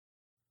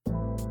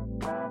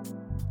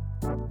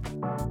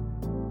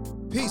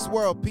Peace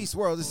world, peace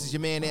world. This is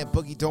your man Ant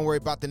Boogie. Don't worry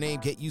about the name,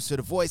 get used to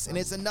the voice. And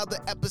it's another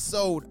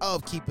episode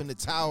of Keeping the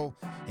Towel.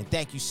 And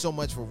thank you so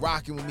much for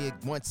rocking with me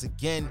once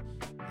again.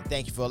 And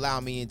thank you for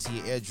allowing me into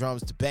your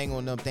eardrums to bang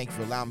on them. Thank you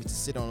for allowing me to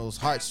sit on those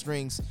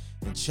heartstrings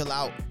and chill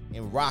out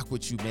and rock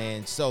with you,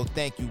 man. So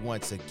thank you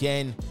once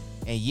again.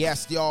 And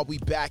yes, y'all, we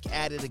back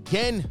at it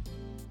again.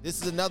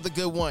 This is another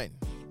good one.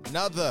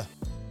 Another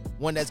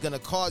one that's going to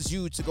cause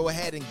you to go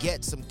ahead and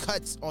get some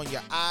cuts on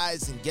your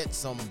eyes and get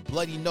some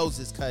bloody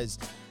noses, because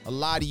a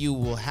lot of you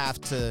will have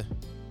to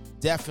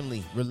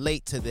definitely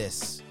relate to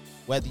this.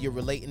 Whether you're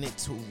relating it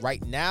to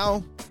right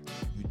now,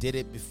 you did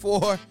it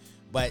before,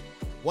 but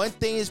one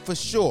thing is for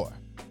sure,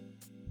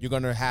 you're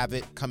going to have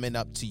it coming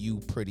up to you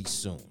pretty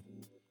soon.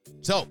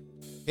 So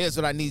here's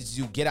what I need you to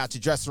do. Get out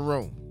your dressing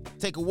room,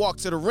 take a walk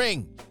to the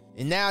ring,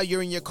 and now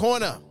you're in your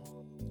corner.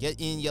 Get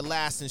in your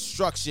last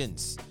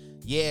instructions.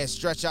 Yeah,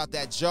 stretch out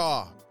that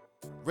jaw,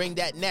 wring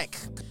that neck.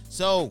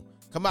 So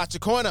come out your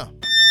corner.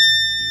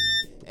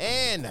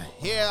 And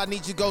here I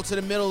need you to go to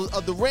the middle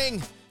of the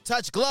ring.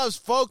 Touch gloves,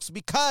 folks,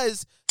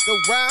 because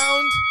the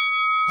round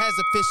has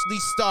officially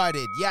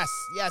started. Yes,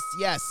 yes,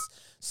 yes.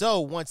 So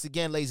once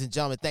again, ladies and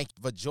gentlemen, thank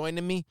you for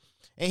joining me.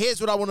 And here's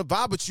what I want to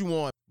vibe with you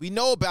on. We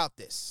know about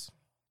this.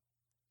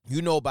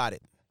 You know about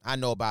it. I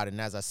know about it.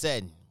 And as I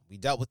said, we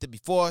dealt with it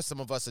before. Some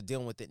of us are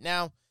dealing with it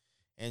now.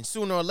 And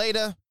sooner or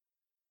later,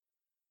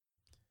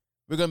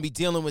 we're going to be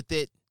dealing with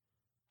it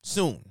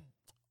soon.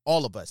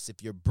 All of us.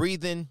 If you're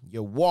breathing,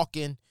 you're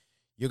walking,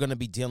 you're going to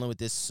be dealing with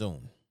this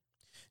soon.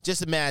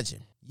 Just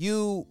imagine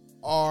you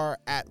are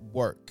at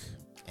work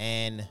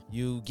and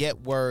you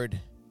get word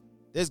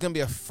there's going to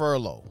be a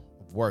furlough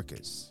of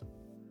workers.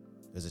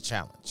 There's a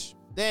challenge.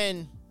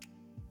 Then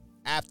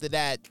after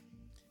that,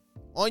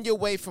 on your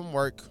way from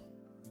work,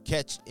 you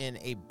catch in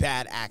a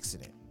bad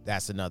accident.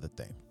 That's another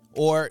thing.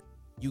 Or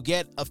you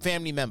get a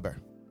family member.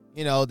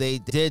 You know, they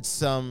did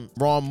some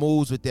wrong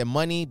moves with their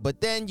money,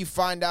 but then you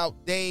find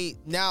out they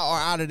now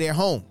are out of their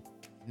home.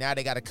 Now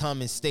they got to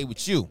come and stay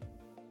with you.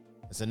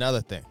 That's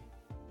another thing.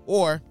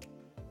 Or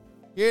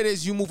here it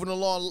is, you moving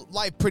along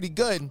life pretty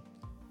good,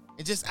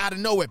 and just out of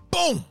nowhere,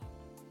 boom,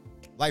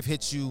 life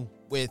hits you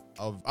with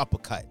an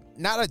uppercut.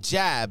 Not a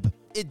jab.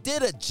 It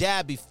did a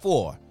jab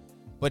before,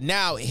 but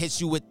now it hits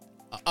you with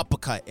an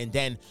uppercut, and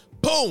then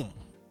boom,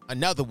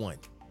 another one.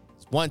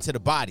 One to the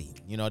body.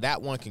 You know, that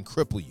one can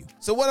cripple you.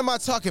 So what am I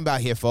talking about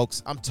here,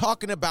 folks? I'm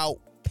talking about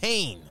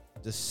pain.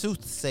 The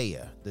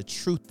soothsayer, the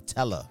truth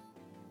teller,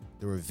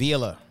 the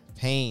revealer,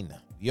 pain.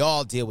 We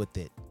all deal with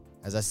it.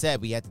 As I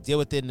said, we had to deal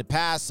with it in the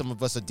past. Some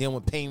of us are dealing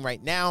with pain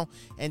right now.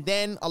 And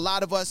then a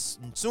lot of us,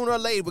 sooner or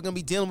later, we're going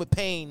to be dealing with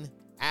pain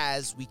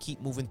as we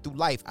keep moving through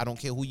life. I don't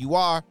care who you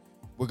are.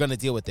 We're going to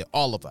deal with it,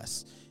 all of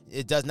us.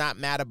 It does not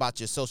matter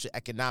about your social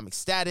economic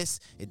status.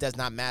 It does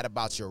not matter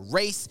about your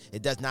race.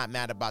 It does not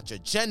matter about your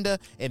gender.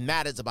 It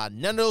matters about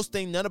none of those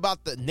things, none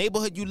about the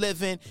neighborhood you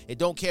live in. It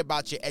don't care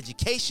about your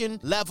education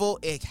level.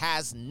 It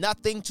has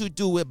nothing to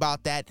do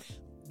about that.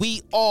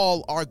 We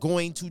all are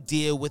going to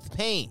deal with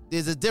pain.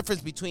 There's a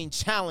difference between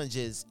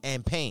challenges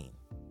and pain.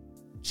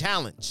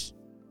 Challenge.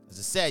 As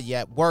I said, you're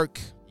at work,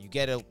 you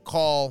get a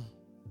call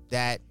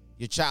that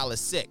your child is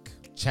sick.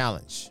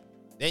 Challenge.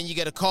 Then you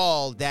get a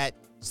call that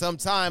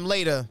sometime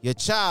later, your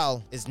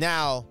child is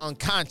now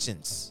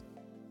unconscious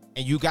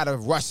and you got to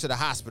rush to the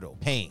hospital.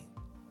 Pain.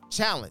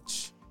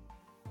 Challenge.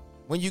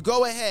 When you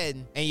go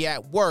ahead and you're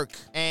at work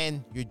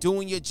and you're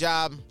doing your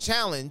job,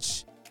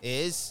 challenge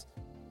is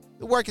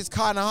the work is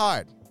kind of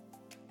hard.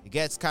 It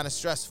gets kind of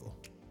stressful.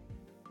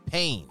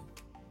 Pain.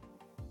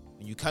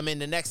 When you come in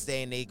the next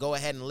day and they go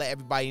ahead and let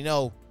everybody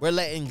know, we're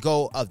letting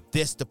go of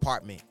this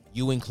department,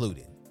 you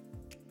included.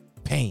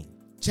 Pain.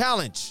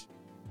 Challenge.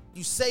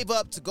 You save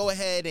up to go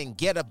ahead and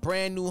get a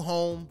brand new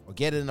home or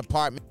get an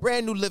apartment,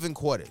 brand new living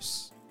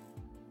quarters.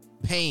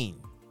 Pain.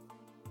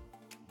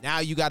 Now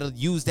you got to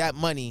use that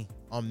money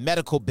on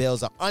medical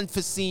bills, an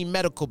unforeseen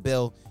medical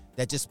bill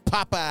that just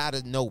pop out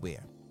of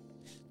nowhere.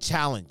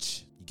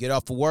 Challenge. You get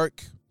off of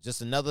work,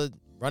 just another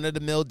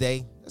run-of-the-mill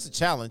day. That's a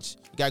challenge.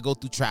 You got to go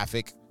through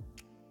traffic.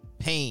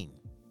 Pain.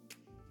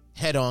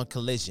 Head-on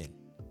collision.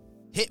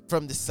 Hit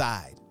from the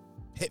side.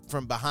 Hit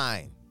from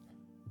behind.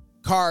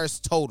 Cars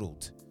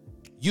totaled.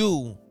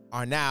 You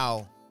are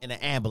now in an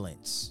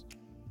ambulance.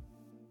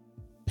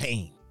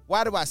 Pain.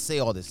 Why do I say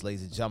all this,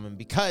 ladies and gentlemen?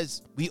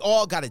 Because we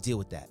all got to deal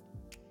with that.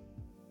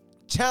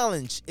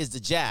 Challenge is the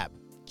jab.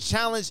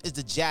 Challenge is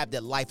the jab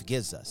that life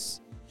gives us.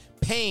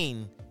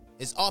 Pain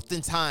is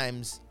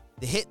oftentimes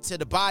the hit to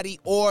the body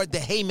or the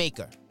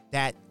haymaker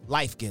that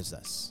life gives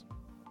us.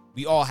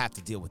 We all have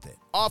to deal with it.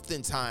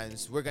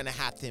 Oftentimes, we're going to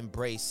have to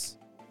embrace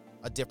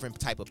a different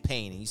type of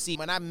pain. And you see,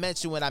 when I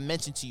mentioned what I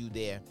mentioned to you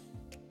there,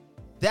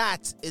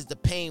 that is the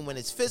pain. When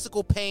it's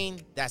physical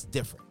pain, that's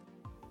different.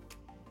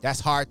 That's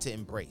hard to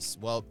embrace.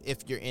 Well,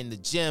 if you're in the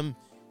gym,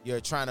 you're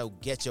trying to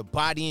get your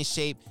body in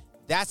shape,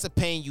 that's a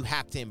pain you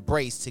have to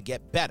embrace to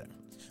get better.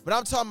 But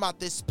I'm talking about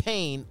this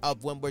pain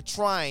of when we're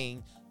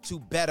trying to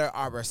better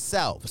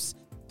ourselves.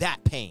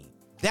 That pain.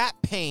 that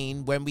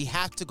pain when we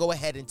have to go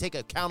ahead and take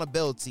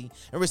accountability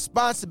and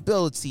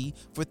responsibility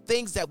for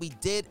things that we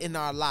did in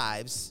our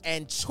lives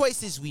and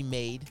choices we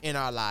made in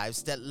our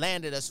lives that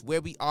landed us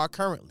where we are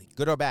currently,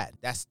 good or bad.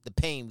 That's the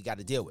pain we got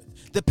to deal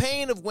with. The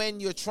pain of when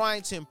you're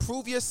trying to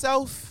improve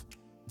yourself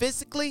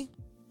physically,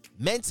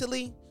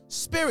 mentally,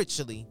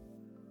 spiritually.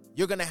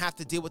 You're going to have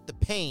to deal with the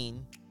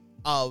pain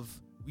of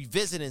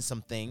revisiting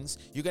some things.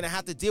 You're going to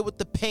have to deal with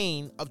the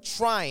pain of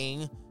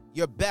trying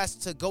your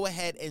best to go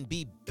ahead and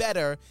be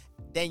better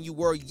than you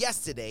were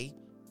yesterday.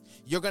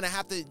 You're going to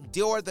have to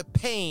endure the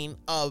pain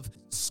of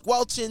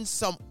squelching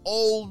some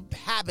old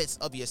habits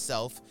of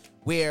yourself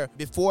where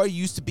before you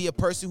used to be a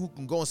person who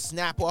can go and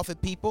snap off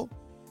at people.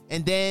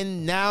 And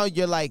then now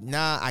you're like,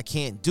 nah, I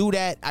can't do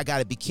that. I got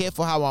to be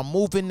careful how I'm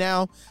moving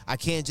now. I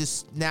can't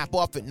just snap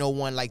off at no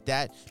one like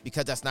that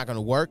because that's not going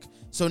to work.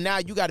 So now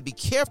you got to be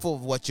careful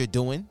of what you're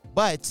doing.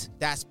 But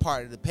that's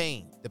part of the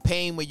pain. The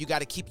pain where you got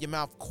to keep your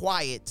mouth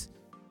quiet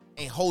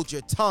and hold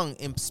your tongue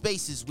in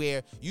spaces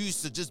where you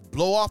used to just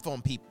blow off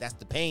on people. That's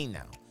the pain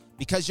now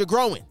because you're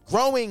growing.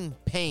 Growing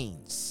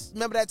pains.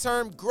 Remember that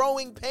term?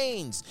 Growing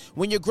pains.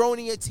 When you're growing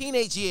in your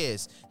teenage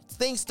years,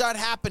 things start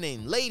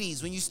happening.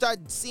 Ladies, when you start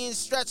seeing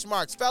stretch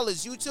marks,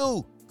 fellas, you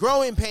too.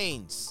 Growing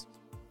pains.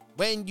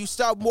 When you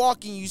start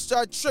walking, you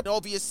start tripping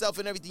over yourself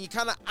and everything. You're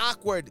kind of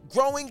awkward.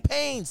 Growing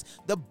pains.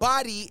 The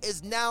body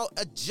is now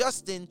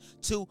adjusting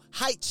to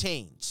height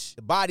change.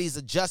 The body is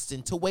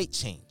adjusting to weight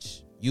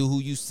change. You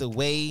who used to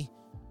weigh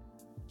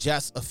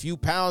just a few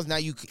pounds, now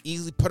you could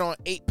easily put on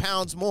 8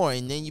 pounds more.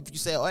 And then if you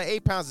say, oh,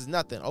 8 pounds is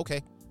nothing,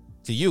 okay,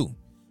 to you.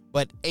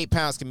 But 8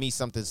 pounds can mean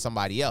something to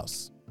somebody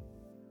else.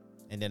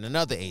 And then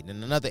another 8,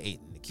 and another 8,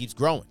 and it keeps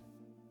growing.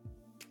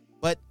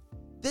 But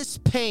this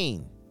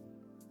pain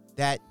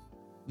that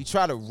we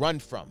try to run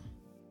from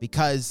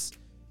because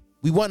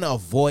we want to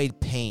avoid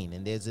pain.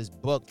 And there's this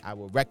book I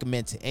would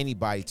recommend to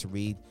anybody to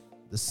read,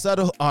 The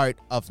Subtle Art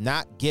of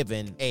Not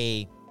Giving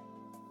a...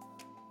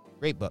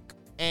 Great book.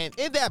 And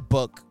in that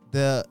book,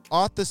 the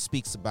author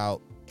speaks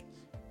about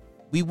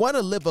we want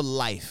to live a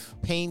life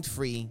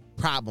pain-free,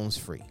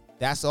 problems-free.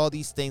 That's all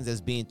these things that's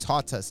being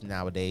taught us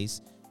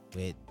nowadays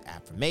with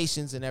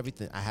affirmations and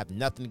everything. I have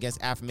nothing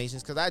against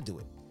affirmations because I do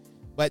it.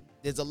 But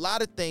there's a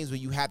lot of things where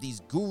you have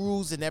these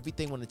gurus and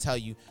everything want to tell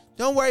you,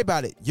 don't worry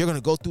about it. You're going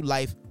to go through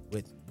life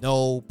with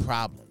no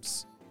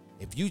problems.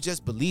 If you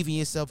just believe in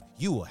yourself,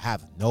 you will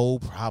have no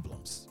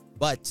problems.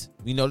 But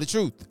we know the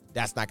truth.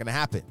 That's not going to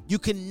happen. You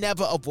can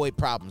never avoid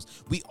problems.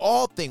 We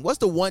all think, what's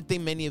the one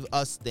thing many of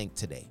us think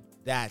today?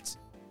 That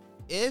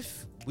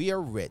if we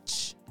are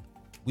rich,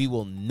 we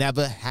will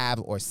never have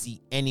or see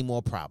any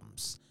more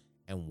problems.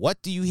 And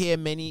what do you hear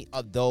many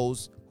of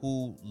those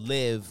who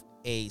live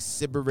a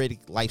sybaritic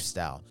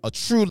lifestyle, a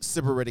true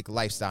sybaritic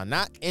lifestyle,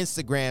 not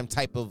Instagram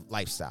type of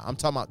lifestyle. I'm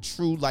talking about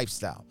true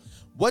lifestyle.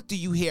 What do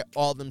you hear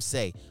all of them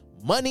say?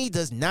 Money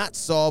does not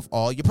solve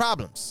all your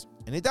problems.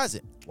 And it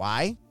doesn't.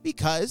 Why?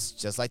 Because,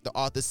 just like the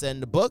author said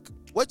in the book,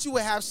 what you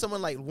would have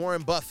someone like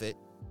Warren Buffett,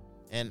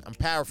 and I'm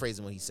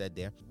paraphrasing what he said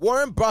there,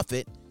 Warren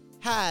Buffett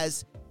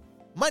has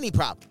money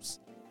problems,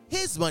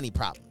 his money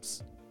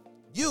problems.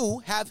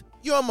 You have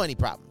your money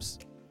problems.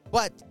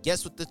 But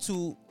guess what the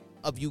two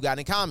of you got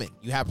in common?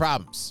 You have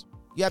problems.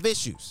 You have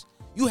issues.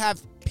 You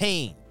have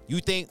pain. You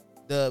think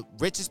the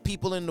richest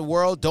people in the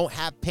world don't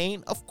have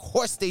pain? Of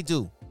course they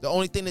do. The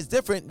only thing that's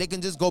different, they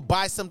can just go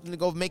buy something to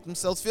go make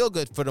themselves feel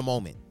good for the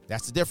moment.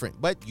 That's the difference.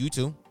 But you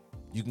too.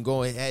 You can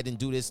go ahead and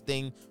do this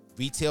thing,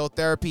 retail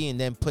therapy, and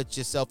then put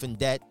yourself in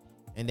debt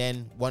and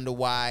then wonder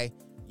why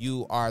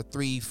you are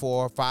 $300,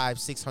 $400,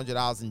 $500,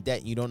 $600 in debt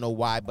and you don't know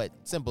why, but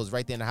simple, it's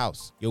right there in the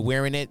house. You're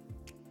wearing it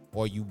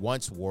or you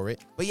once wore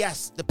it. But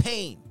yes, the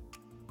pain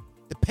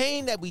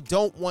that we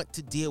don't want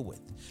to deal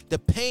with, the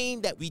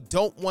pain that we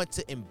don't want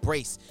to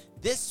embrace,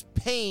 this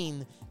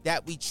pain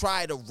that we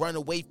try to run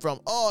away from.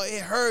 Oh,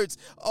 it hurts.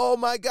 Oh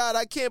my God,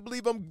 I can't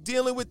believe I'm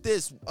dealing with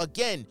this.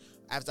 Again,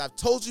 as I've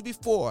told you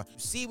before,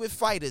 see with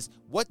fighters,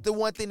 what the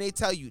one thing they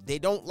tell you, they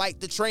don't like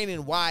the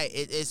training. Why?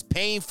 It is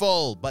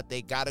painful, but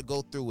they got to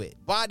go through it.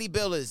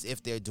 Bodybuilders,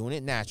 if they're doing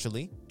it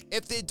naturally,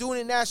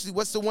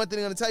 what's the one thing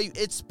they're going to tell you?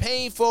 It's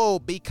painful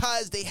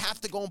because they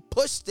have to go and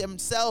push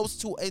themselves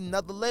to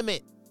another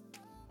limit.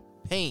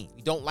 Pain.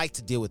 We don't like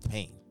to deal with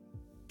pain.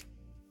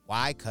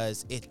 Why?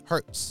 Because it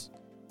hurts.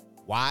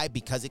 Why?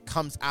 Because it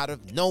comes out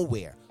of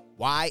nowhere.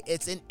 Why?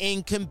 It's an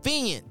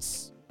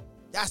inconvenience.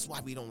 That's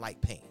why we don't like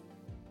pain.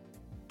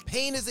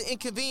 Pain is an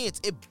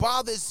inconvenience. It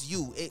bothers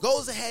you. It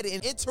goes ahead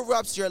and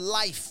interrupts your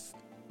life.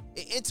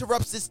 It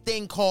interrupts this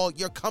thing called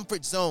your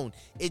comfort zone.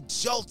 It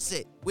jolts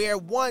it. Where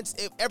once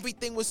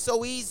everything was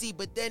so easy,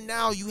 but then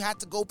now you have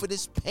to go for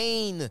this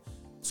pain.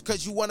 It's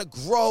because you want to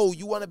grow.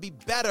 You want to be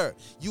better.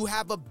 You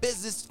have a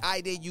business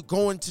idea. You're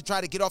going to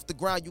try to get off the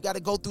ground. You got to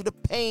go through the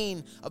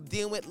pain of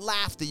dealing with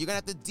laughter. You're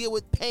going to have to deal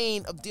with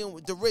pain of dealing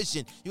with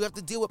derision. You have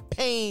to deal with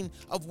pain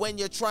of when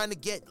you're trying to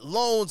get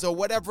loans or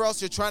whatever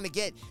else you're trying to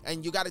get.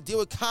 And you got to deal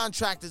with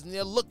contractors and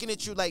they're looking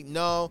at you like,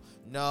 no.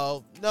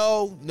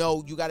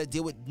 You got to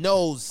deal with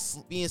no's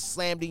being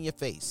slammed in your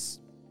face.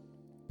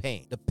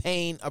 Pain. The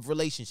pain of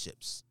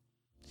relationships.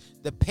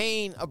 The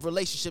pain of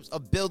relationships,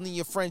 of building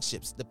your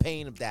friendships. The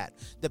pain of that.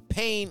 The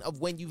pain of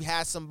when you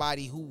had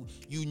somebody who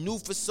you knew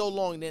for so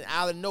long, and then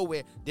out of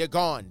nowhere, they're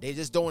gone. They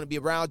just don't want to be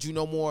around you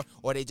no more,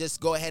 or they just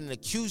go ahead and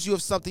accuse you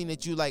of something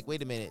that you like,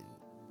 wait a minute,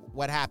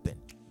 what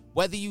happened?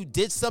 Whether you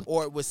did something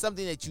or it was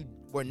something that you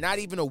were not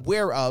even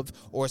aware of,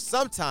 or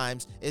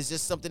sometimes it's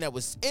just something that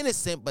was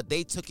innocent, but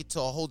they took it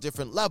to a whole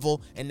different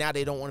level, and now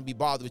they don't want to be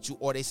bothered with you,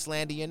 or they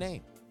slander your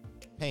name.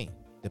 Pain.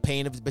 The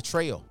pain of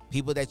betrayal.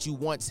 People that you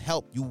once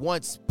helped, you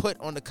once put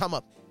on the come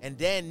up, and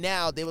then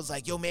now they was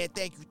like, yo, man,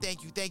 thank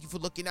you for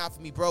looking out for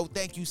me, bro.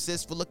 Thank you,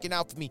 sis, for looking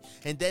out for me.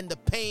 And then the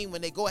pain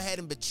when they go ahead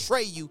and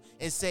betray you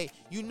and say,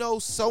 you know,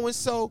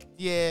 so-and-so,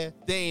 yeah,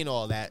 they ain't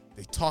all that.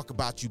 They talk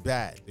about you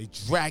bad. They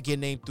drag your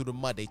name through the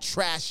mud. They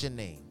trash your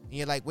name. And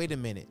you're like, wait a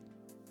minute.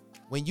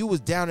 When you was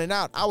down and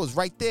out, I was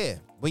right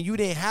there. When you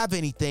didn't have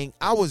anything,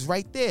 I was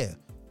right there.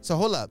 So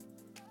hold up.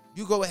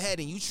 You go ahead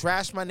and you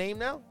trash my name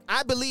now?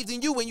 I believed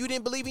in you when you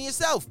didn't believe in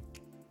yourself.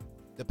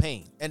 The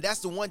pain. And that's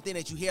the one thing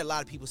that you hear a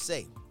lot of people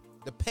say.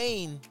 The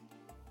pain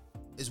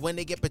is when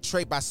they get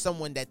betrayed by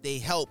someone that they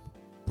help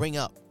bring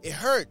up. It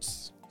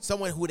hurts.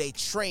 Someone who they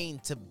train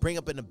to bring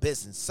up in the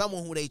business.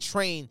 Someone who they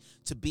train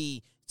to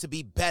be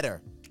better.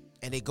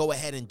 And they go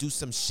ahead and do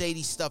some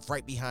shady stuff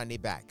right behind their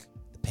back.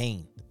 The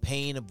pain. The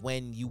pain of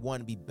when you want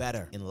to be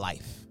better in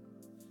life.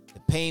 The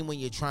pain when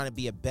you're trying to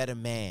be a better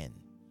man.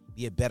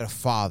 Be a better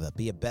father,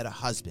 be a better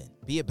husband,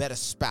 be a better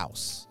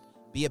spouse,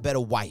 be a better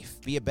wife,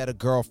 be a better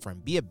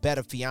girlfriend, be a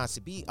better fiance,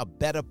 be a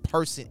better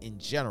person in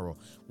general.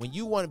 When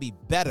you want to be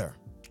better,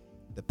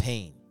 the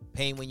pain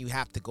when you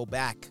have to go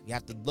back, you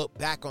have to look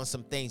back on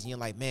some things and you're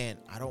like, man,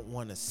 I don't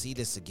want to see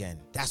this again.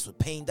 That's what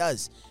pain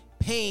does.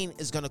 Pain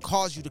is going to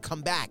cause you to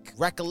come back,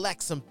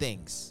 recollect some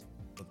things.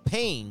 But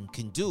pain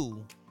can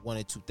do one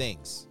of two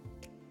things.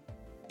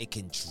 It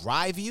can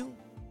drive you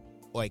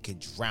or it can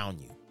drown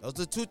you. Those are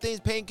the two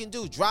things pain can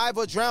do, drive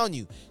or drown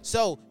you.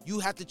 So you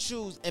have to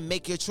choose and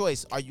make your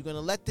choice. Are you going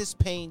to let this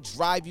pain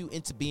drive you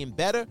into being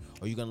better,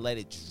 or are you going to let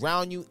it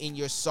drown you in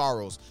your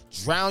sorrows,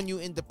 drown you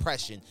in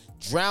depression,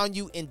 drown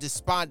you in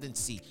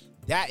despondency?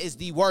 That is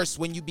the worst,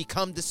 when you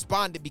become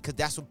despondent, because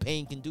that's what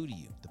pain can do to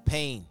you. The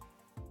pain,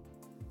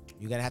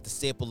 you're going to have to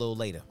stay up a little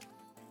later.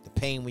 The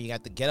pain when you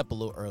have to get up a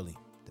little early.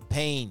 The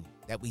pain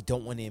that we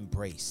don't want to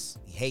embrace.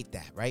 We hate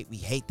that, right? We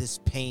hate this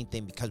pain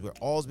thing because we're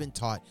always been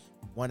taught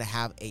we want to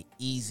have a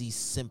easy,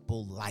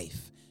 simple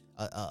life.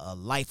 A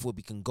life where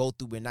we can go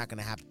through, we're not going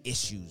to have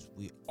issues.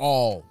 We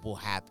all will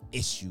have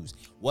issues.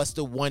 What's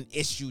the one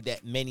issue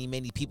that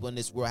many people in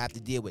this world have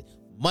to deal with?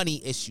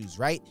 Money issues,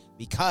 right?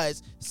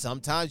 Because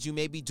sometimes you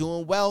may be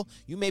doing well,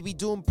 you may be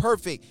doing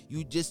perfect.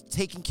 You just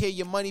taking care of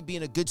your money,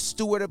 being a good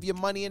steward of your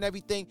money and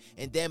everything,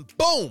 and then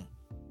boom,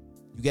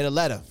 you get a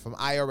letter from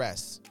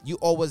IRS. You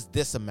owe us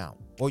this amount.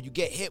 Or you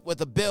get hit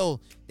with a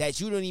bill that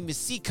you don't even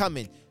see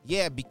coming.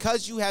 Yeah,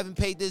 because you haven't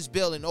paid this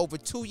bill in over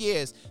 2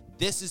 years,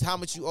 this is how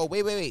much you owe.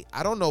 Wait.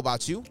 I don't know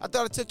about you. I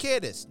thought I took care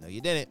of this. No, you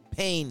didn't.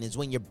 Pain is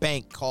when your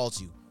bank calls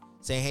you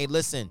saying, hey,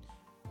 listen,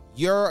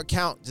 your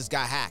account just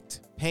got hacked.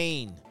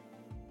 Pain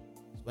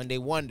is when they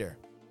wonder,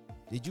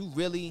 did you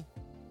really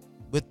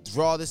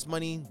withdraw this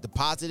money,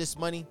 deposit this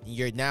money? And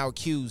you're now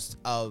accused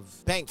of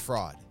bank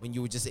fraud when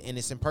you were just an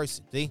innocent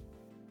person. See?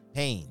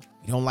 Pain.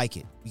 We don't like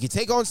it. We can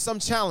take on some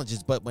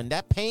challenges, but when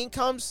that pain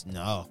comes,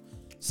 no.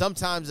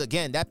 Sometimes,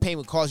 again, that pain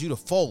will cause you to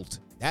fold.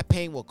 That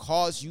pain will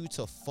cause you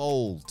to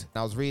fold.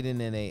 I was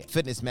reading in a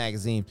fitness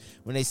magazine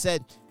when they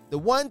said the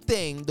one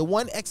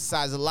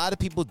exercise a lot of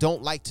people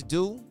don't like to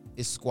do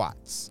is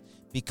squats,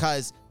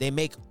 because they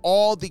make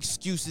all the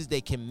excuses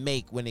they can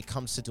make when it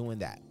comes to doing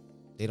that.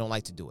 They don't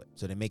like to do it,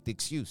 so they make the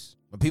excuse.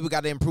 When people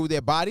got to improve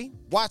their body,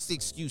 watch the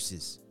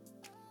excuses.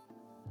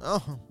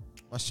 Oh,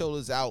 my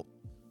shoulder's out.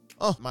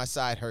 Oh, my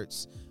side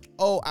hurts.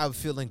 Oh, I'm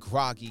feeling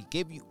groggy.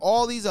 Give you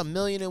all these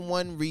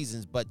 1,000,001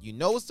 reasons, but you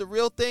know what's the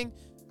real thing?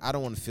 I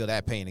don't want to feel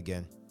that pain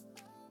again.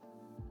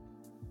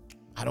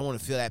 I don't want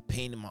to feel that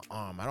pain in my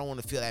arm. I don't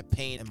want to feel that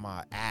pain in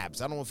my abs.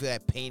 I don't want to feel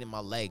that pain in my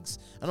legs.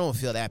 I don't want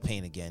to feel that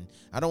pain again.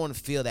 I don't want to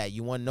feel that.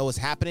 You want to know what's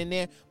happening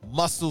there?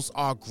 Muscles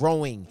are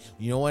growing.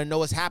 You want to know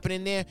what's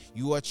happening there?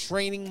 You are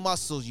training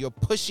muscles. You're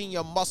pushing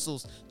your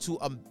muscles to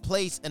a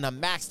place and a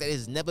max that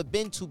has never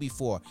been to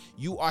before.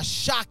 You are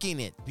shocking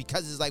it,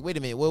 because it's like, wait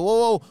a minute.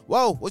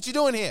 Whoa. What you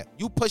doing here?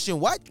 You pushing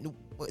what?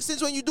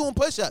 Since when you doing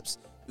push-ups?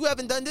 You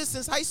haven't done this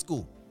since high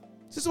school.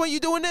 Since when you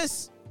doing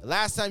this? The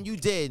last time you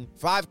did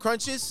 5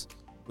 crunches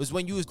was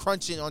when you was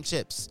crunching on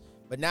chips.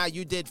 But now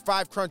you did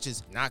 5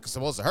 crunches. Not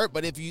supposed to hurt,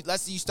 but if you,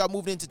 let's say you start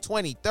moving into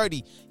 20,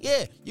 30,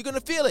 yeah, you're going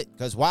to feel it.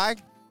 Because why?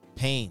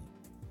 Pain.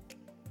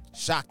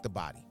 Shock the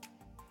body.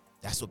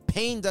 That's what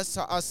pain does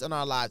to us in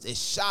our lives. It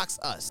shocks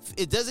us.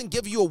 It doesn't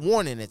give you a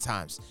warning at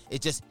times.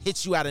 It just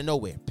hits you out of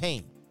nowhere.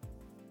 Pain.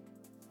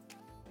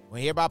 Want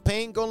to hear about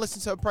pain? Go and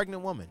listen to a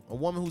pregnant woman, a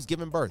woman who's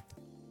giving birth.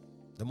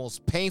 The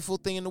most painful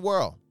thing in the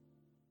world.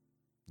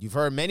 You've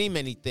heard many,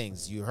 many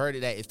things. You heard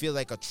that it feels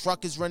like a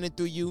truck is running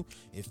through you.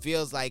 It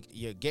feels like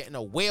you're getting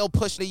a whale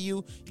pushed to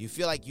you. You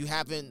feel like you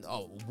having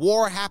a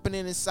war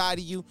happening inside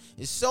of you.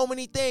 It's so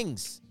many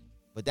things,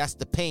 but that's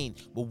the pain.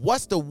 But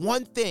what's the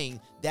one thing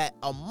that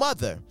a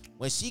mother,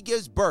 when she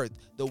gives birth,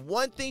 the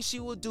one thing she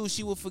will do,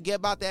 she will forget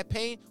about that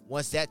pain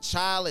once that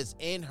child is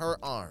in her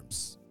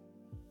arms.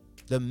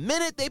 The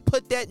minute they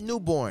put that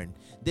newborn,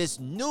 this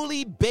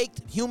newly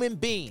baked human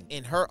being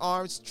in her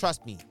arms,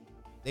 trust me,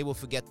 they will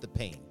forget the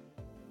pain.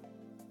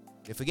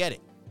 They forget it.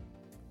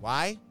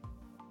 Why?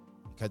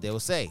 Because they will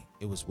say,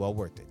 it was well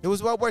worth it. It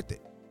was well worth it.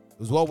 It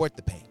was well worth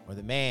the pain. Or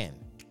the man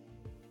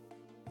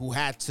who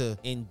had to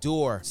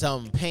endure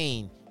some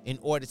pain in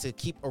order to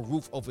keep a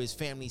roof over his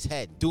family's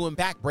head, doing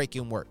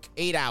back-breaking work,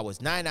 8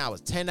 hours, 9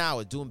 hours, 10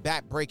 hours, doing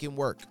back-breaking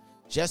work,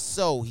 just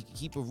so he could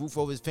keep a roof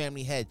over his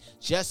family's head,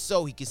 just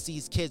so he could see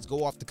his kids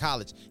go off to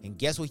college. And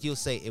guess what he'll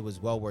say? It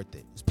was well worth it.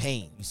 It was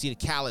pain. You see the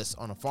callus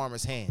on a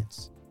farmer's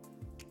hands.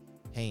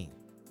 Pain.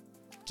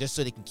 Just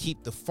so they can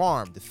keep the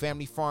farm, the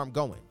family farm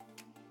going.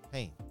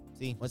 Pain.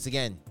 See, once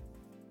again,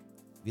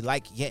 we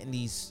like getting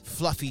these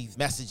fluffy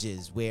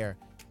messages where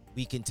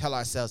we can tell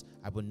ourselves,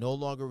 I will no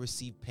longer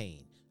receive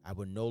pain. I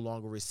will no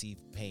longer receive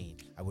pain.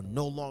 I will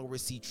no longer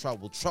receive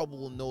trouble. Trouble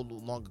will no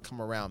longer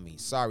come around me.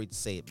 Sorry to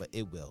say it, but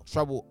it will.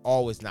 Trouble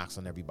always knocks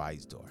on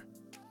everybody's door.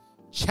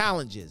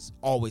 Challenges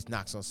always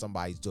knocks on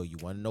somebody's door. You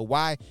want to know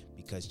why?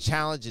 Because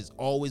challenge is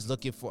always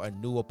looking for a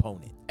new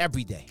opponent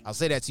every day. I'll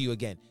say that to you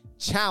again.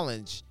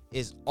 Challenge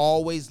is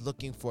always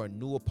looking for a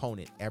new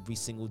opponent every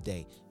single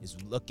day, is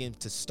looking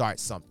to start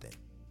something.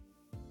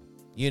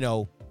 You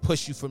know,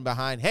 push you from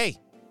behind. Hey,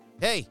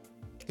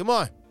 come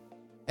on.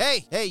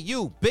 Hey,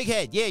 you, big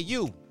head. Yeah,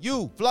 you,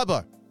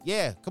 flubber.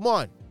 Yeah, come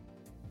on.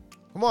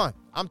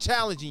 I'm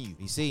challenging you.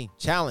 You see,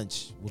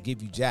 challenge will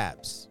give you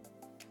jabs.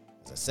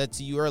 As I said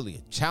to you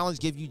earlier, challenge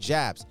gives you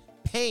jabs.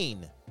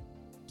 Pain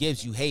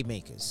gives you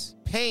haymakers.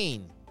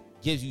 Pain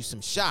gives you some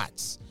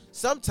shots.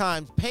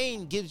 Sometimes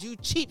pain gives you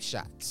cheap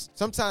shots.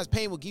 Sometimes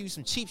pain will give you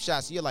some cheap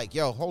shots. You're like,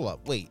 yo, hold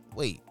up. Wait,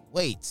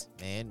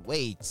 man,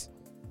 wait.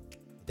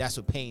 That's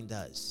what pain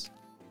does.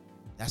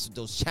 That's what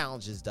those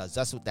challenges does.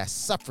 That's what that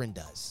suffering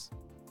does.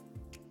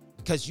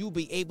 Because you'll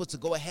be able to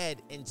go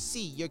ahead and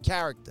see your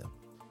character.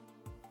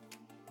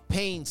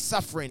 Pain,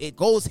 suffering, it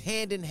goes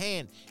hand in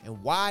hand.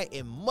 And why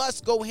it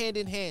must go hand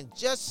in hand,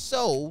 just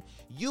so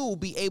you'll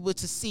be able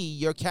to see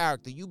your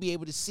character. You'll be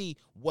able to see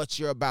what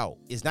you're about.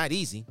 It's not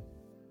easy.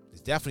 It's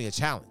definitely a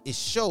challenge. It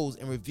shows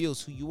and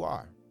reveals who you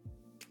are.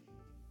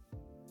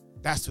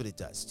 That's what it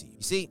does to you.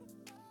 You see,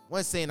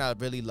 one saying I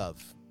really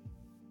love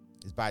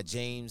is by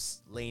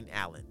James Lane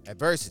Allen.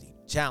 Adversity,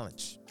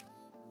 challenge,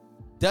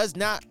 does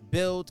not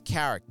build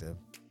character,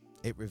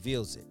 it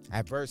reveals it.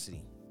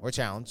 Adversity or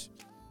challenge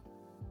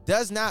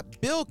does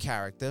not build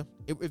character,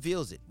 it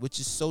reveals it,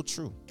 which is so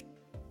true.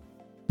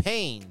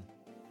 Pain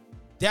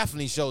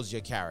definitely shows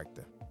your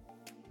character,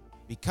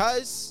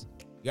 because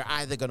you're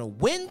either going to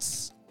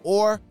wince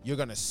or you're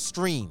going to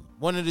scream.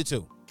 One of the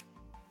two.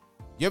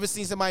 You ever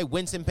seen somebody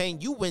wince in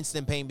pain? You winced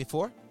in pain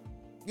before.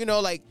 You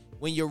know, like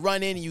when you're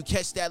running and you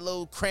catch that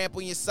little cramp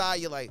on your side,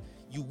 you're like,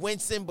 you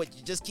wincing, but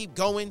you just keep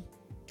going.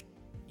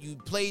 You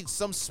played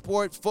some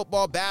sport,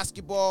 football,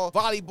 basketball,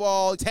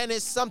 volleyball,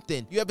 tennis,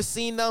 something. You ever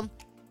seen them?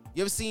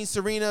 You ever seen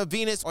Serena,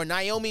 Venus, or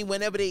Naomi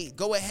whenever they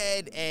go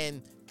ahead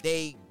and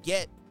they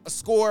get a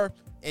score,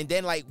 and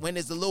then like when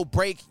there's a little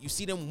break, you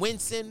see them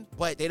wincing,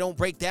 but they don't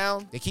break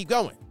down. They keep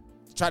going.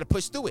 Try to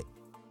push through it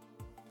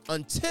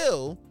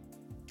until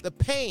the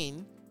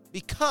pain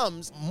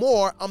becomes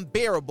more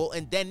unbearable,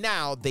 and then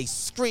now they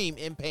scream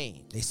in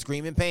pain. They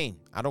scream in pain.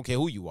 I don't care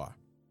who you are.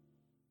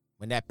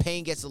 When that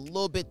pain gets a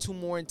little bit too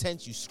more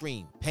intense, you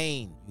scream.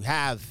 Pain, you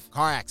have a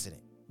car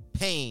accident.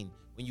 Pain,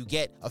 when you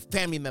get a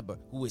family member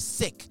who is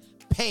sick.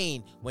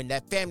 Pain, when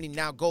that family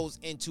now goes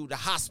into the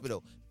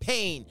hospital.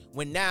 Pain,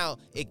 when now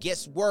it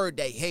gets word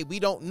that, hey, we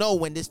don't know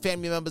when this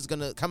family member is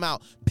going to come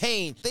out.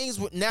 Pain, things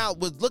now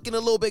was looking a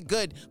little bit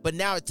good, but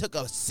now it took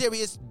a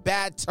serious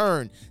bad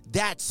turn.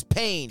 That's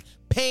pain.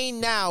 Pain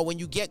now when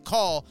you get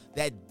called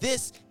that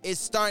this is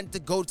starting to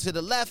go to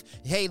the left.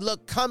 Hey,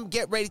 look, come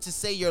get ready to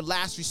say your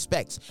last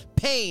respects.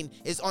 Pain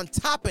is on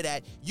top of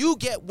that. You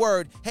get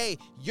word, hey,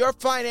 your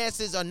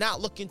finances are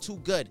not looking too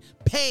good.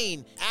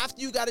 Pain,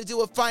 after you got to deal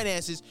with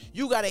finances,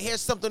 you got to hear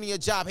something on your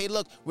job. Hey,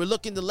 look, we're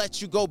looking to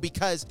let you go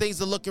because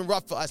things are looking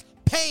rough for us.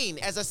 Pain,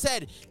 as I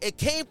said, it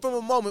came from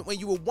a moment when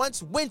you were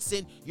once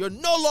wincing. You're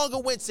no longer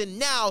wincing.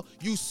 Now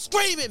you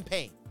scream in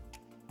pain.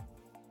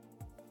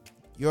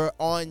 You're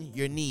on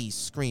your knees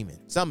screaming.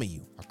 Some of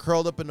you are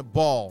curled up in a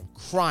ball,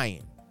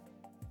 crying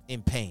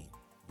in pain.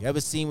 You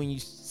ever seen when you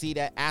see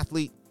that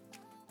athlete,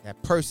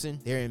 that person,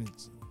 they're in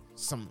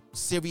some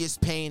serious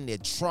pain. They're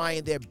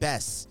trying their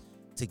best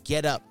to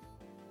get up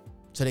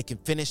so they can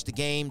finish the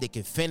game. They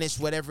can finish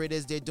whatever it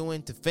is they're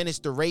doing to finish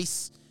the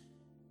race.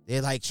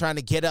 They're like trying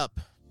to get up.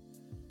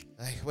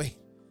 Like, wait,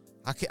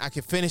 I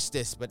can finish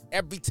this. But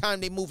every time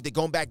they move, they're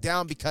going back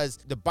down because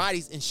the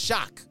body's in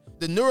shock.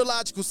 The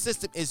neurological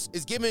system is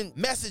giving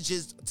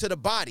messages to the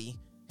body.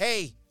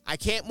 Hey, I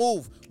can't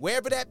move.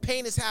 Wherever that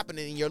pain is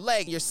happening, in your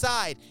leg, your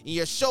side, in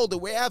your shoulder,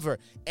 wherever,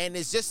 and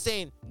it's just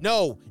saying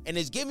no, and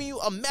it's giving you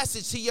a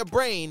message to your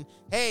brain,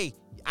 hey,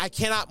 I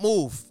cannot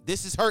move.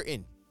 This is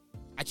hurting.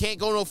 I can't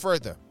go no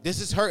further. This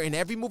is hurting.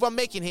 Every move I'm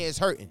making here is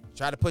hurting.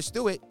 Try to push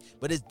through it,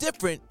 but it's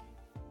different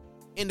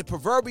in the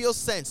proverbial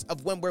sense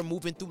of when we're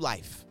moving through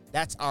life.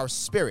 That's our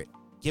spirit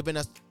giving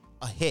us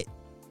a hit.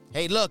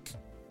 Hey, look,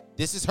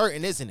 this is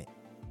hurting, isn't it?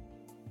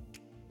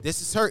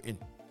 This is hurting.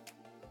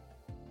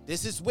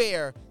 This is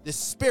where the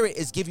spirit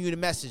is giving you the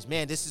message,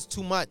 man, this is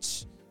too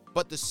much.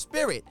 But the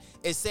spirit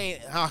is saying,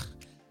 I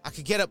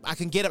can get up, I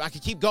can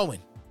keep going.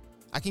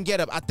 I can get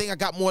up. I think I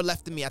got more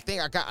left in me. I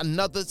think I got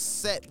another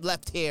set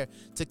left here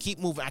to keep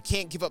moving. I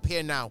can't give up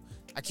here now.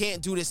 I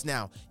can't do this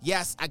now.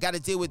 Yes, I got to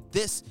deal with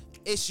this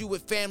issue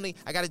with family.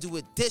 I got to deal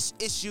with this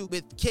issue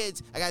with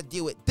kids. I got to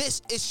deal with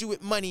this issue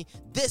with money,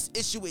 this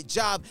issue with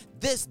job,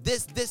 this,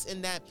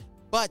 and that.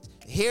 But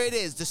here it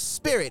is. The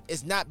spirit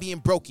is not being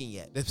broken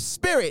yet. The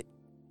spirit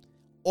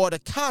or the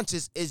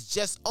conscious is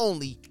just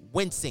only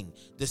wincing.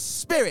 The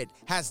spirit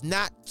has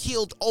not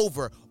keeled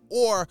over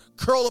or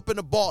curled up in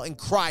a ball and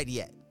cried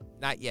yet.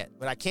 Not yet,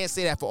 but I can't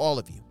say that for all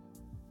of you.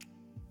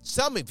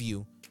 Some of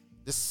you,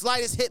 the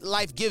slightest hit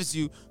life gives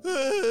you,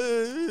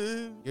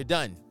 you're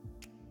done.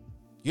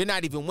 You're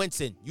not even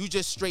wincing. You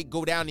just straight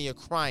go down and you're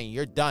crying.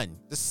 You're done.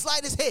 The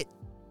slightest hit,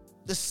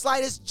 the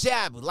slightest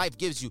jab life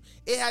gives you,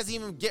 it hasn't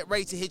even get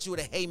ready to hit you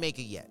with a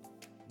haymaker yet.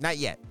 Not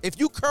yet. If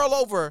you curl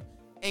over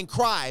and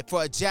cry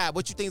for a jab,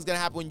 what you think is going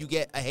to happen when you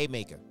get a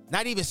haymaker?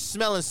 Not even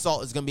smelling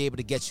salt is going to be able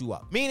to get you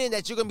up. Meaning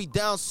that you're going to be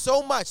down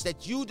so much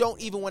that you don't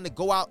even want to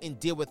go out and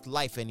deal with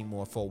life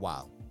anymore for a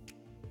while.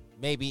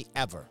 Maybe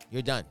ever.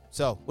 You're done.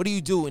 So what do you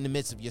do in the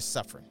midst of your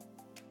suffering?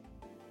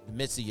 In the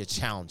midst of your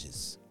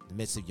challenges? In the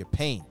midst of your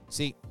pain?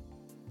 See,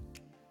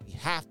 we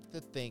have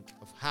to think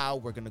of how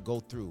we're going to go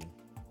through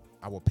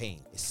our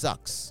pain. It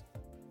sucks.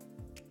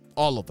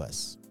 All of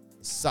us.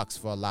 It sucks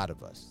for a lot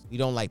of us. We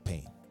don't like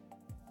pain.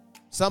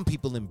 Some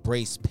people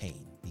embrace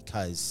pain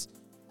because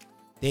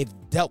they've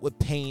dealt with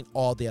pain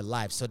all their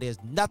life. So there's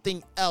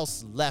nothing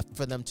else left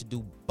for them to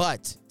do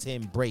but to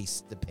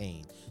embrace the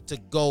pain, to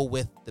go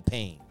with the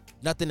pain.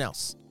 Nothing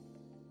else.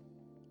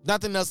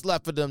 Nothing else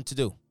left for them to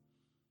do.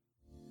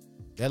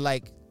 They're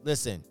like,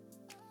 listen,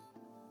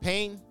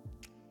 pain,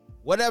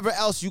 whatever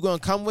else you're going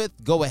to come with,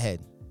 go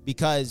ahead.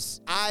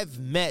 Because I've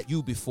met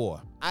you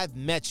before. I've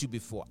met you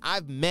before.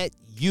 I've met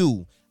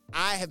you.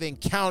 I have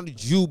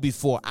encountered you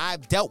before.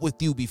 I've dealt with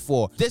you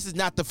before. This is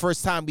not the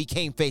first time we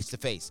came face to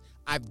face.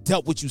 I've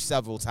dealt with you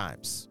several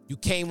times. You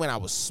came when I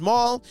was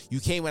small.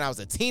 You came when I was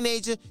a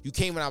teenager. You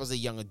came when I was a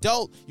young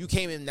adult. You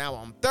came in now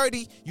I'm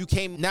 30. You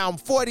came now I'm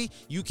 40.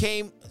 You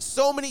came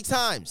so many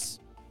times.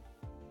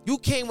 You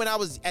came when I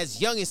was as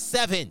young as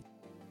 7.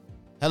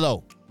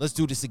 Hello, let's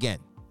do this again.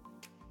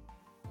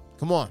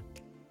 Come on.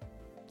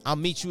 I'll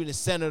meet you in the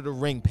center of the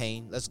ring,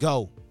 Pain. Let's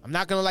go. I'm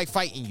not going to like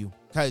fighting you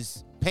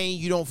because Pain,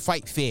 you don't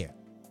fight fair.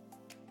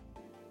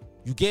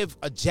 You give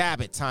a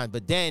jab at times,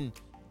 but then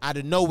out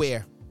of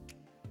nowhere,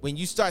 when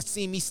you start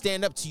seeing me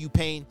stand up to you,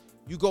 Pain,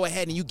 you go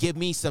ahead and you give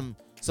me some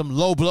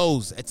low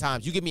blows at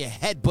times. You give me a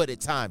headbutt at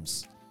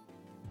times.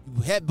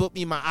 You headbutt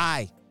me in my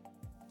eye.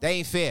 That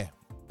ain't fair.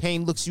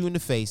 Pain looks you in the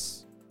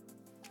face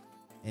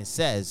and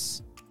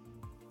says,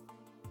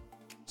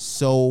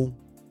 so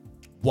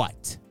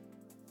what?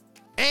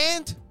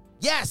 And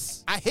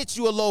yes, I hit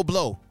you a low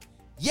blow.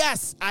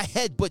 Yes, I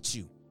headbutt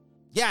you.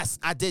 Yes,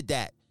 I did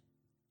that.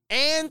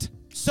 And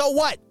so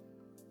what?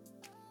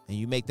 And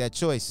you make that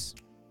choice.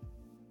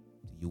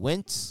 Do you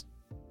wince?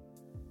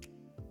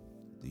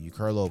 Do you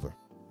curl over?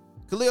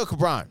 Khalil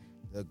Gibran,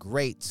 the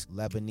great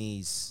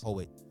Lebanese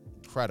poet,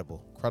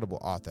 incredible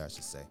author, I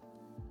should say.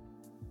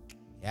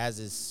 He has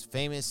this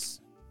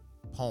famous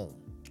poem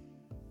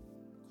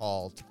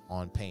called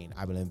On Pain.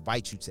 I will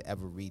invite you to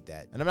ever read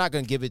that. And I'm not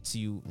going to give it to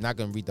you. I'm not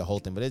going to read the whole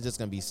thing, but it's just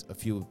going to be a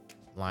few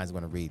lines I'm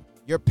going to read.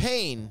 Your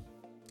pain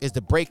is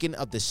the breaking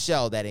of the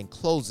shell that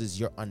encloses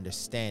your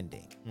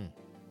understanding.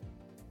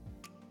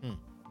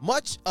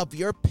 Much of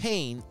your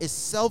pain is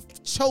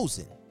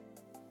self-chosen.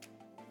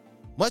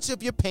 Much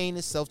of your pain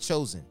is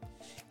self-chosen.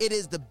 It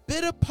is the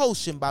bitter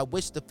potion by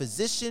which the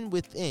physician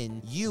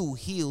within you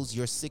heals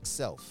your sick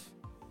self.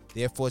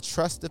 Therefore,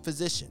 trust the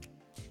physician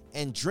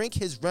and drink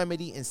his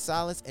remedy in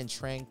silence and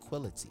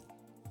tranquility.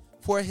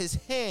 For his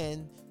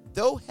hand,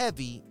 though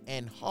heavy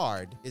and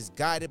hard, is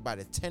guided by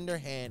the tender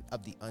hand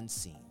of the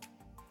unseen.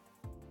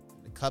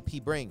 The cup he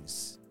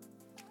brings,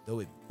 though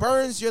it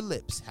burns your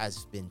lips,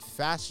 has been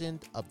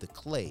fashioned of the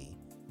clay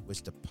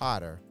which the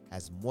potter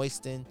has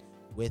moistened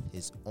with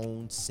his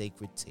own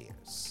sacred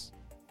tears.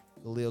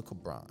 Khalil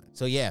Gibran.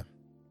 So yeah,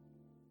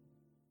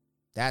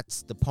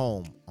 that's the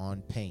poem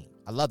On Pain.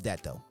 I love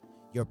that though.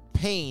 Your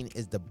pain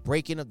is the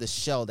breaking of the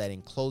shell that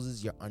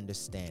encloses your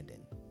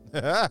understanding.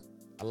 I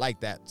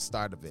like that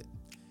start of it.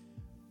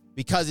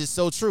 Because it's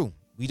so true.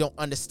 We don't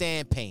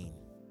understand pain.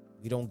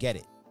 We don't get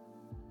it.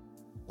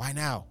 Why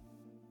now?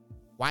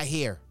 Why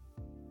here?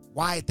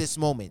 Why at this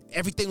moment?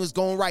 Everything was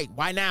going right.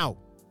 Why now?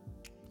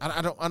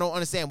 I don't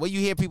understand. What you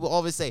hear people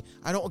always say,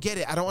 I don't get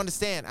it. I don't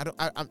understand.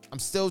 I'm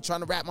still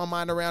trying to wrap my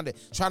mind around it.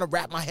 Trying to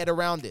wrap my head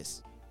around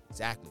this.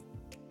 Exactly.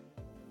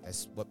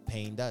 That's what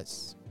pain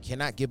does. We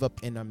cannot give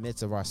up in the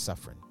midst of our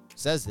suffering. It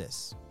says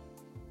this,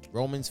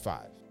 Romans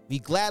 5. We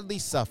gladly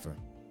suffer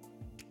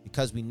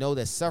because we know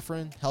that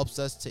suffering helps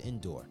us to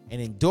endure.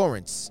 And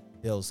endurance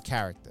builds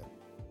character,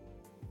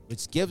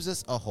 which gives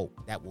us a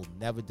hope that will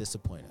never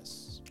disappoint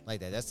us. Like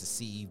that. That's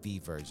the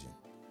CEV version.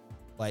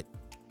 But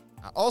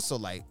I also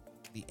like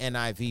the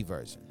NIV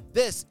version.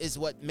 This is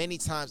what many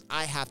times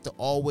I have to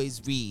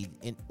always read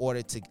in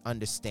order to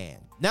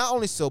understand. Not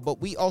only so,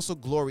 but we also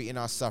glory in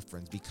our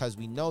sufferings because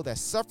we know that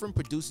suffering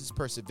produces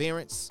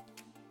perseverance.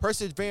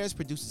 Perseverance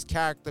produces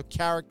character.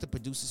 Character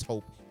produces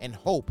hope. And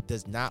hope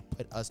does not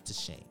put us to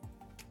shame.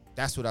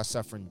 That's what our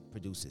suffering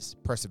produces.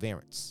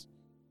 Perseverance.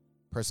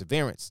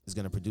 Perseverance is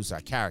going to produce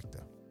our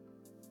character.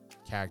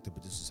 Character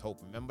produces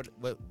hope. Remember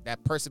what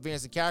that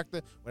perseverance and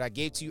character, what I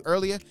gave to you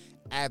earlier?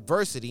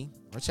 Adversity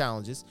or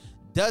challenges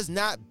does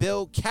not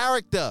build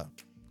character.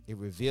 It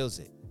reveals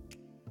it.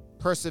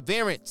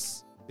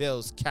 Perseverance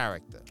builds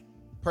character.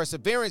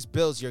 Perseverance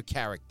builds your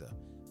character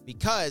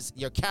because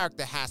your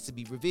character has to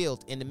be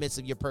revealed in the midst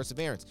of your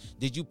perseverance.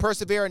 Did you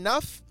persevere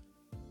enough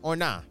or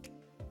not?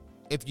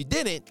 If you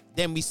didn't,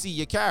 then we see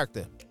your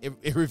character.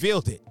 It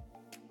revealed it.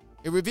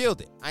 It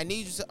revealed it. I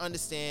need you to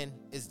understand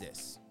is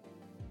this.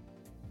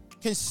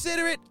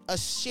 Consider it a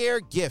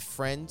shared gift,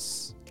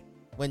 friends,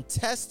 when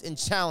tests and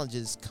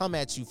challenges come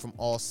at you from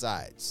all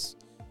sides.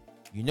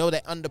 You know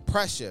that under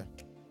pressure,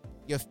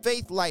 your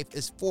faith life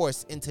is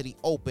forced into the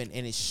open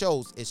and it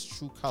shows its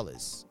true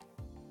colors.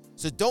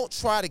 So don't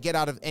try to get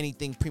out of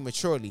anything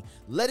prematurely.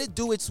 Let it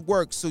do its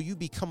work so you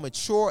become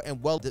mature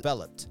and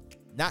well-developed,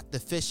 not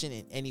deficient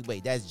in any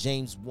way. That's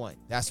James 1.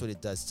 That's what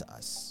it does to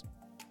us.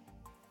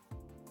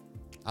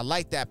 I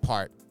like that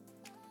part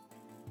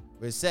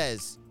where it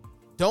says,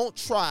 don't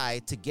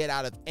try to get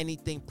out of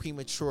anything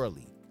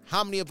prematurely.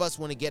 How many of us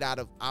want to get out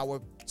of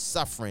our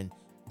suffering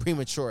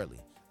prematurely?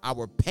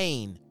 Our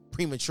pain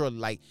prematurely?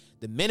 Like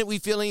the minute we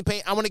feel any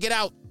pain, I want to get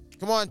out.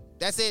 Come on,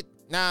 that's it.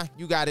 Nah,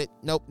 you got it.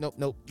 Nope,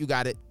 you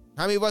got it.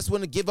 How many of us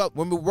want to give up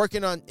when we're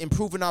working on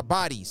improving our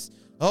bodies?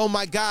 Oh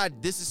my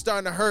God, this is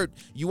starting to hurt.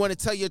 You want to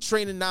tell your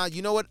trainer now,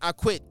 you know what? I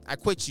quit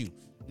you.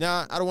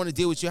 Nah, I don't want to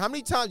deal with you. How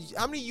many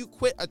of you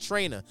quit a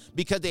trainer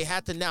because they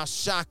had to now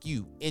shock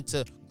you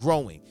into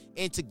growing,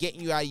 into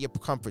getting you out of your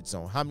comfort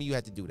zone? How many of you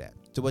had to do that?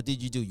 So what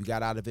did you do? You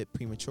got out of it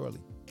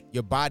prematurely.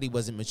 Your body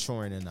wasn't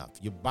maturing enough.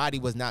 Your body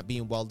was not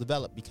being well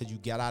developed because you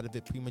got out of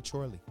it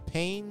prematurely.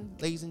 Pain,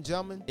 ladies and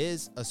gentlemen,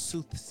 is a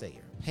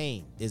soothsayer.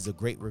 Pain is a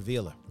great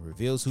revealer. It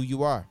reveals who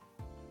you are.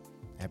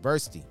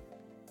 Adversity,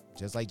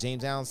 just like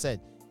James Allen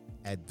said,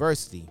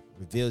 adversity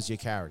reveals your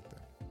character.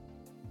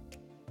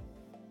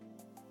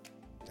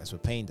 That's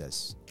what pain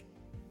does.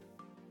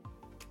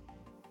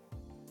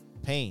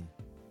 Pain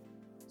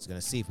is going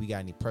to see if we got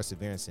any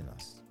perseverance in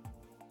us.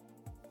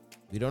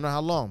 We don't know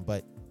how long,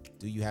 but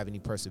do you have any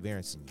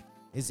perseverance in you?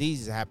 It's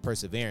easy to have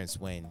perseverance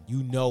when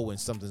you know when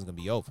something's going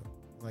to be over.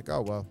 Like,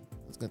 oh, well,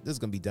 this is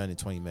going to be done in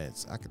 20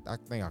 minutes. I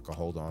think I could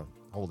hold out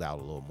a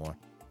little more.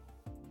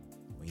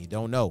 When you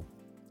don't know,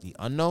 the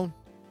unknown,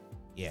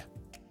 yeah.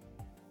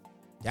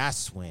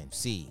 That's when you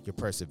see your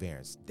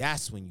perseverance.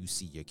 That's when you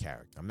see your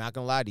character. I'm not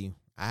going to lie to you.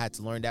 I had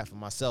to learn that for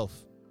myself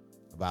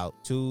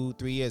about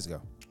 2-3 years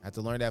ago. I had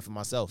to learn that for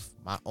myself.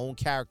 My own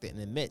character in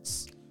the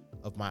midst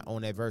of my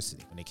own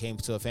adversity when it came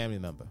to a family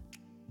member.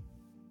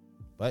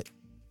 But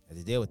I had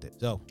to deal with it.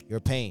 So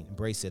your pain,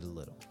 embrace it a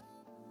little.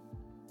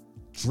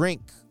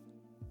 Drink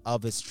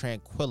of its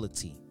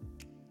tranquility.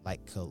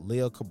 Like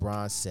Khalil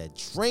Gibran said,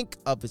 drink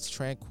of its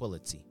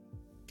tranquility.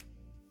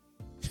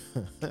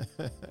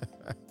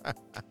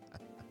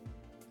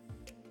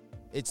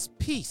 It's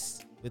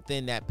peace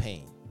within that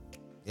pain.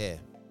 Yeah.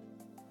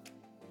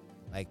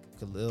 Like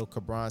Khalil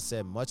Gibran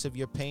said, much of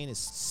your pain is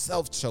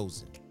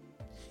self-chosen.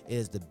 It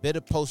is the bitter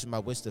potion by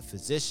which the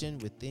physician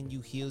within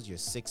you heals your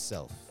sick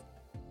self.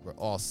 We're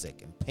all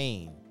sick, and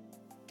pain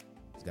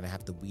is going to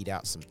have to weed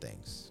out some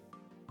things.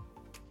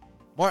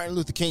 Martin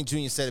Luther King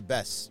Jr. said it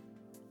best.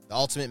 The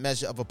ultimate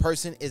measure of a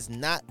person is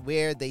not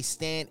where they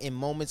stand in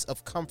moments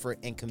of comfort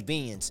and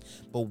convenience,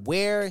 but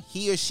where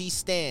he or she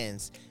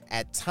stands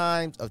at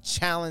times of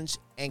challenge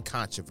and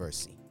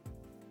controversy.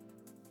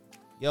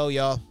 Yo,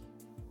 y'all.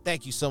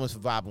 Thank you so much for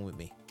vibing with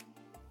me.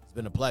 It's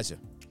been a pleasure.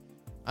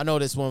 I know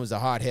this one was a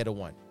hard-headed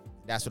one.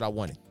 That's what I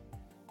wanted.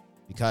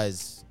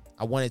 Because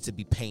I wanted it to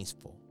be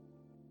painful.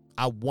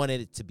 I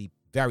wanted it to be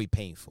very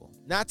painful.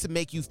 Not to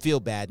make you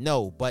feel bad,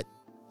 no, but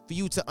for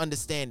you to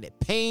understand that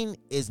pain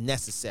is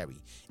necessary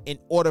in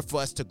order for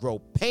us to grow.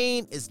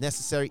 Pain is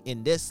necessary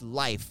in this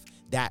life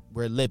that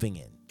we're living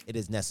in. It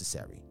is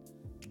necessary.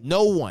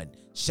 No one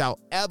shall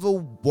ever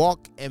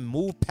walk and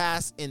move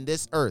past in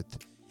this earth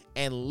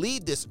and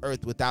leave this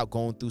earth without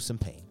going through some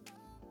pain.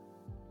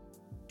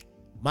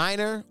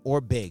 Minor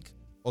or big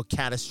or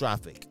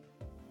catastrophic.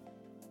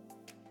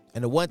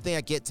 And the one thing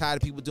I get tired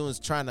of people doing is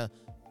trying to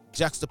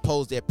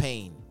juxtapose their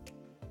pain.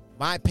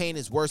 My pain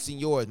is worse than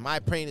yours. My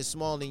pain is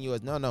smaller than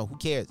yours. No, who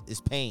cares?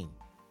 It's pain.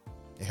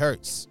 It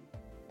hurts.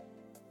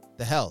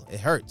 The hell, it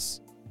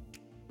hurts.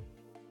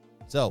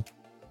 So,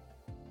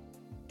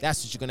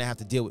 that's what you're going to have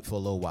to deal with for a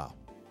little while.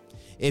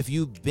 If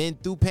you've been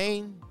through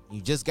pain,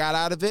 you just got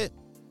out of it,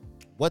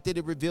 what did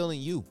it reveal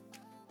in you?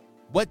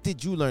 What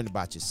did you learn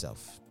about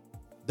yourself?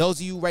 Those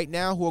of you right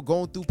now who are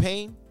going through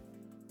pain,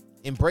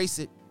 embrace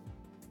it.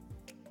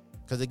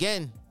 Because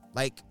again,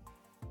 like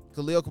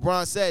Khalil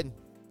Gibran said,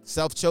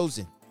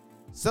 self-chosen.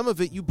 Some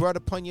of it you brought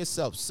upon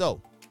yourself.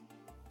 So,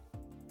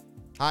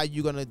 how are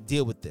you going to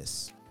deal with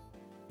this?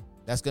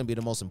 That's going to be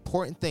the most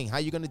important thing. How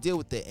are you going to deal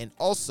with it? And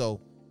also,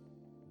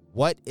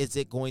 what is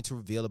it going to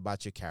reveal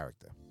about your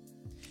character?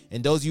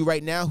 And those of you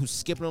right now who's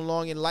skipping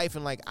along in life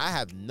and like, I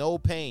have no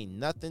pain,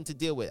 nothing to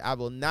deal with. I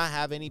will not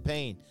have any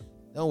pain.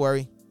 Don't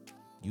worry.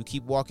 You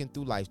keep walking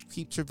through life.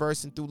 Keep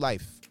traversing through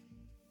life.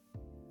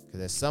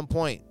 Because at some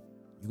point,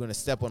 you're going to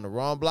step on the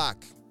wrong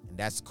block. And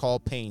that's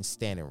called pain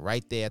standing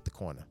right there at the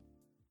corner.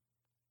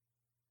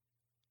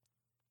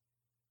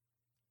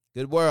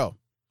 Good world.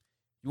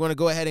 You want to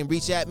go ahead and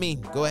reach at me?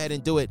 Go ahead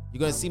and do it. You're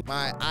going to see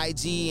my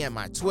IG and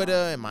my Twitter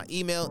and my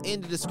email in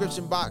the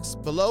description box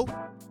below.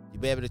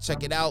 You'll be able to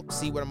check it out,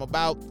 see what I'm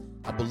about.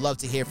 I would love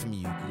to hear from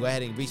you. Go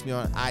ahead and reach me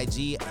on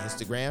IG,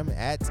 Instagram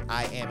at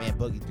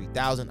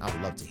IamAndBoogie3000. I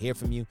would love to hear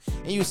from you.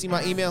 And you'll see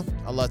my email.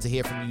 I'd love to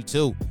hear from you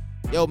too.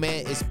 Yo,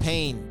 man, it's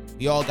pain.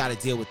 We all got to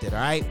deal with it, all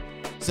right?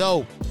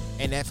 So,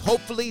 and if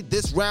hopefully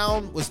this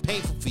round was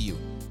painful for you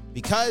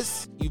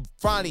because you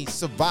finally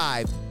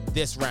survived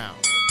this round.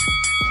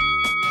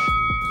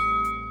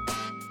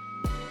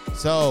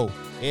 So,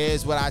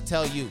 here's what I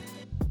tell you.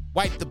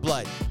 Wipe the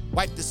blood,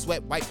 wipe the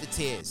sweat, wipe the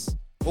tears.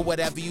 But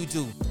whatever you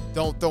do,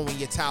 don't throw in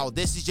your towel.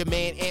 This is your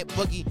man, Ant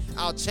Boogie.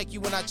 I'll check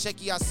you when I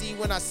check you. I'll see you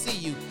when I see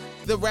you.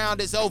 The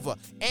round is over.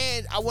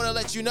 And I want to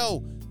let you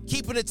know,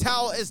 Keeping the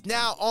Towel is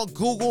now on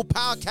Google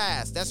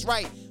Podcasts. That's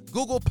right.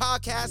 Google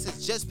Podcasts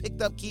has just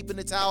picked up Keeping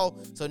the Towel.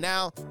 So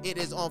now it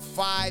is on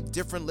 5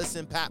 different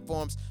listening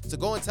platforms. So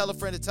go and tell a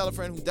friend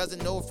who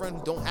doesn't know a friend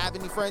who don't have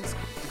any friends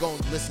to go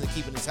and listen to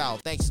Keeping the Towel.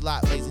 Thanks a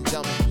lot, ladies and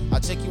gentlemen. I'll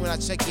check you when I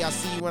check you. I'll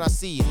see you when I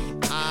see you.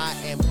 I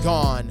am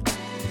gone.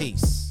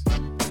 Peace.